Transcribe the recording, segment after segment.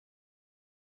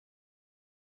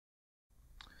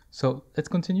So let's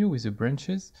continue with the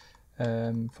branches.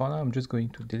 For now, I'm just going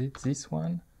to delete this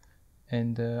one,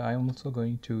 and I'm also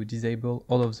going to disable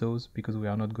all of those because we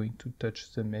are not going to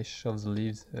touch the mesh of the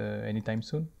leaves anytime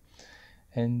soon.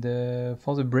 And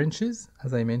for the branches,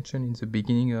 as I mentioned in the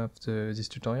beginning of this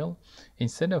tutorial,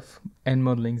 instead of hand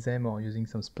modeling them or using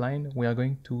some spline, we are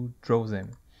going to draw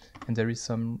them. And there is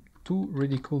two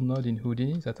really cool nodes in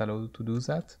Houdini that allow you to do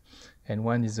that. And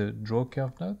one is a draw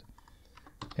curve node,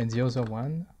 and the other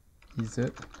one is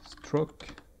a stroke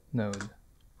node.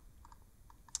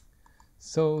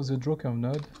 So the draw curve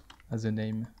node, as the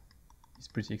name is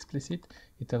pretty explicit,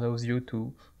 it allows you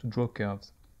to draw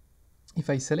curves. If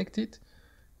I select it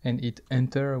and hit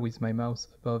enter with my mouse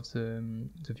above the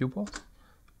viewport,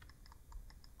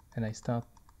 and I start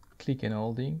clicking and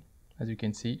holding, as you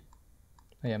can see,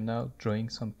 I am now drawing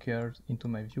some curves into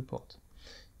my viewport.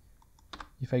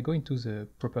 If I go into the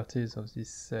properties of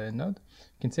this node,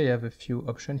 you can see I have a few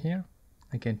options here.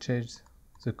 I can change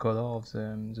the color of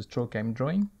the stroke I'm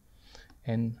drawing.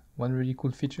 And one really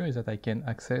cool feature is that I can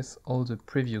access all the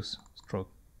previous stroke.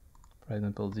 For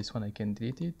example, this one I can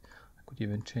delete it. I could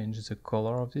even change the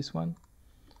color of this one.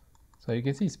 So you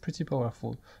can see it's pretty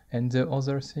powerful. And the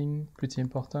other thing pretty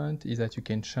important is that you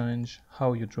can change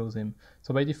how you draw them.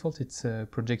 So by default it's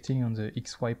projecting on the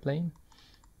XY plane.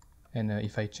 And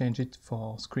if I change it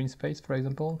for screen space, for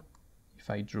example, if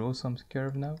I draw some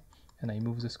curve now and I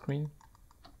move the screen,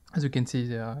 as you can see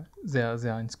they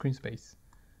are in screen space.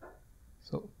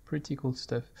 So pretty cool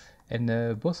stuff. And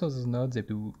both of those nodes, they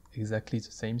do exactly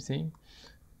the same thing.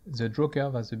 The draw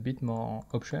curve has a bit more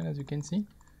option, as you can see.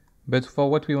 But for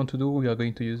what we want to do, we are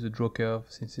going to use the draw curve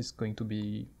since it's going to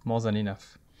be more than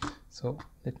enough. So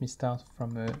let me start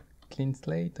from a clean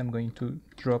slate. I'm going to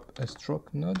drop a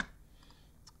stroke node.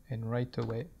 And right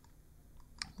away,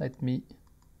 let me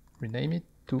rename it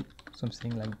to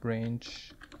something like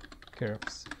branch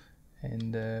curves.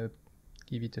 And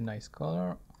give it a nice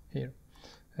color here.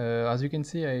 As you can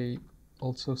see, I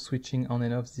also switching on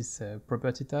and off this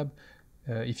property tab.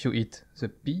 If you hit the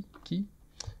P key,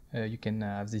 you can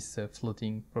have this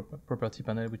floating property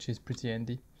panel, which is pretty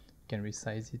handy. You can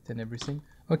resize it and everything.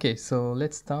 Okay, so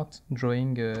let's start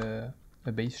drawing a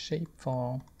base shape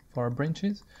for our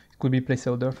branches. It could be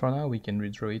placeholder for now. We can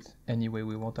redraw it any way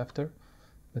we want after.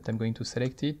 But I'm going to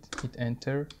select it, hit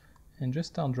enter, and just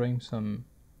start drawing some,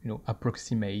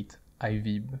 approximate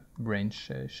availabe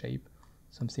branch shape.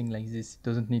 Something like this. It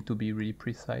doesn't need to be really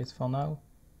precise for now.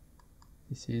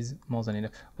 This is more than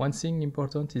enough. One thing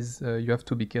important is you have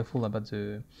to be careful about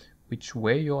which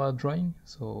way you are drawing.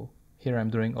 So here I'm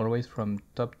drawing always from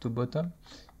top to bottom.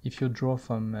 If you draw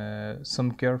from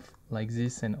some curve like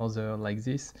this and other like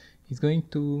this, it's going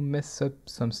to mess up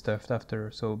some stuff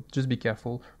after. So just be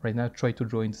careful. Right now try to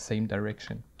draw in the same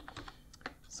direction.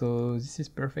 So this is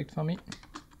perfect for me.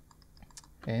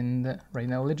 And right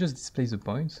now let's just display the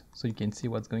points so you can see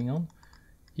what's going on.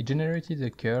 It generated a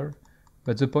curve,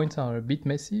 but the points are a bit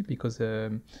messy because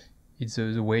it's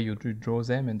the way you draw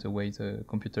them and the way the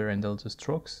computer handles the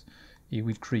strokes. It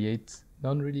will create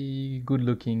not really good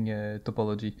looking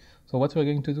topology. So what we're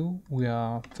going to do, we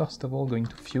are first of all going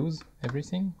to fuse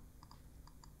everything.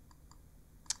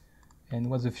 And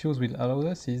what the fuse will allow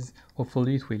us is,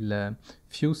 hopefully it will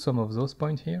fuse some of those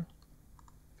points here.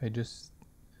 If I just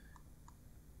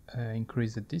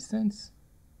increase the distance,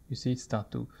 you see it start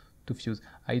to fuse.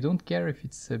 I don't care if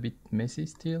it's a bit messy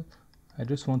still, I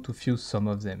just want to fuse some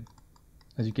of them.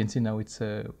 As you can see now it's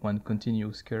one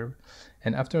continuous curve.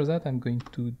 And after that I'm going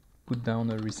to put down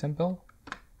a resample,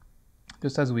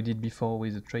 just as we did before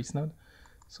with the trace node.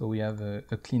 So we have a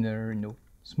cleaner,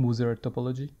 smoother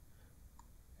topology.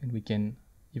 And we can,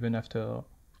 even after,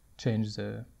 change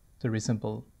the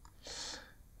resample.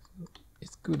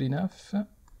 It's good enough.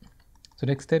 The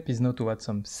next step is now to add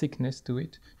some thickness to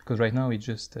it, because right now it's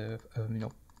just a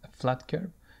flat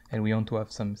curve, and we want to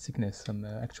have some thickness, some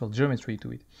actual geometry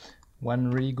to it.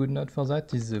 One really good node for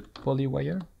that is the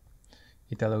polywire.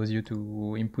 It allows you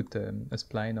to input a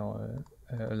spline or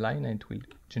a line, and it will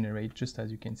generate, just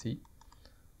as you can see,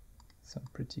 some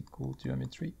pretty cool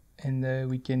geometry.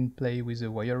 And we can play with the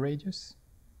wire radius.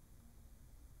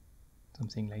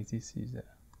 Something like this is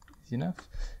enough.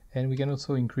 And we can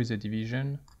also increase the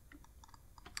division.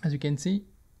 As you can see,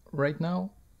 right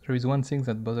now, there is one thing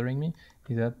that's bothering me,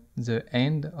 is that the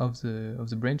end of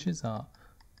the branches are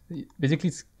basically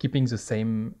it's keeping the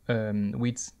same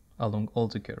width along all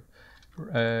the curve.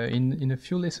 In a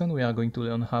few lessons, we are going to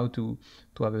learn how to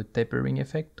have a tapering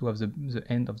effect, to have the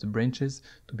end of the branches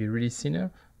to be really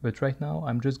thinner. But right now,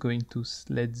 I'm just going to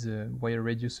let the wire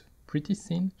radius pretty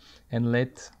thin and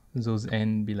let those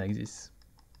ends be like this.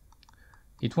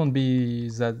 it won't be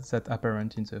that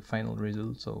apparent in the final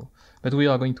result. So, but we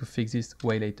are going to fix this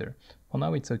way later. For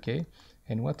now it's okay.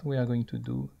 And what we are going to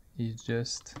do is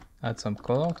just add some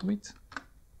color to it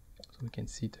so we can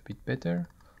see it a bit better.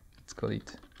 Let's call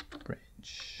it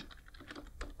branch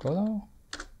color.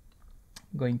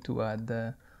 I'm going to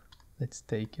add let's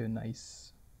take a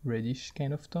nice reddish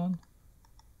kind of tone,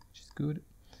 which is good.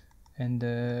 And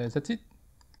that's it.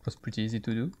 It was pretty easy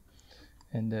to do.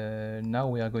 And now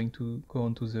we are going to go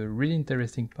on to the really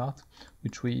interesting part,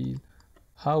 which will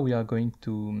how we are going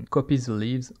to copy the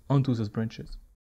leaves onto those branches.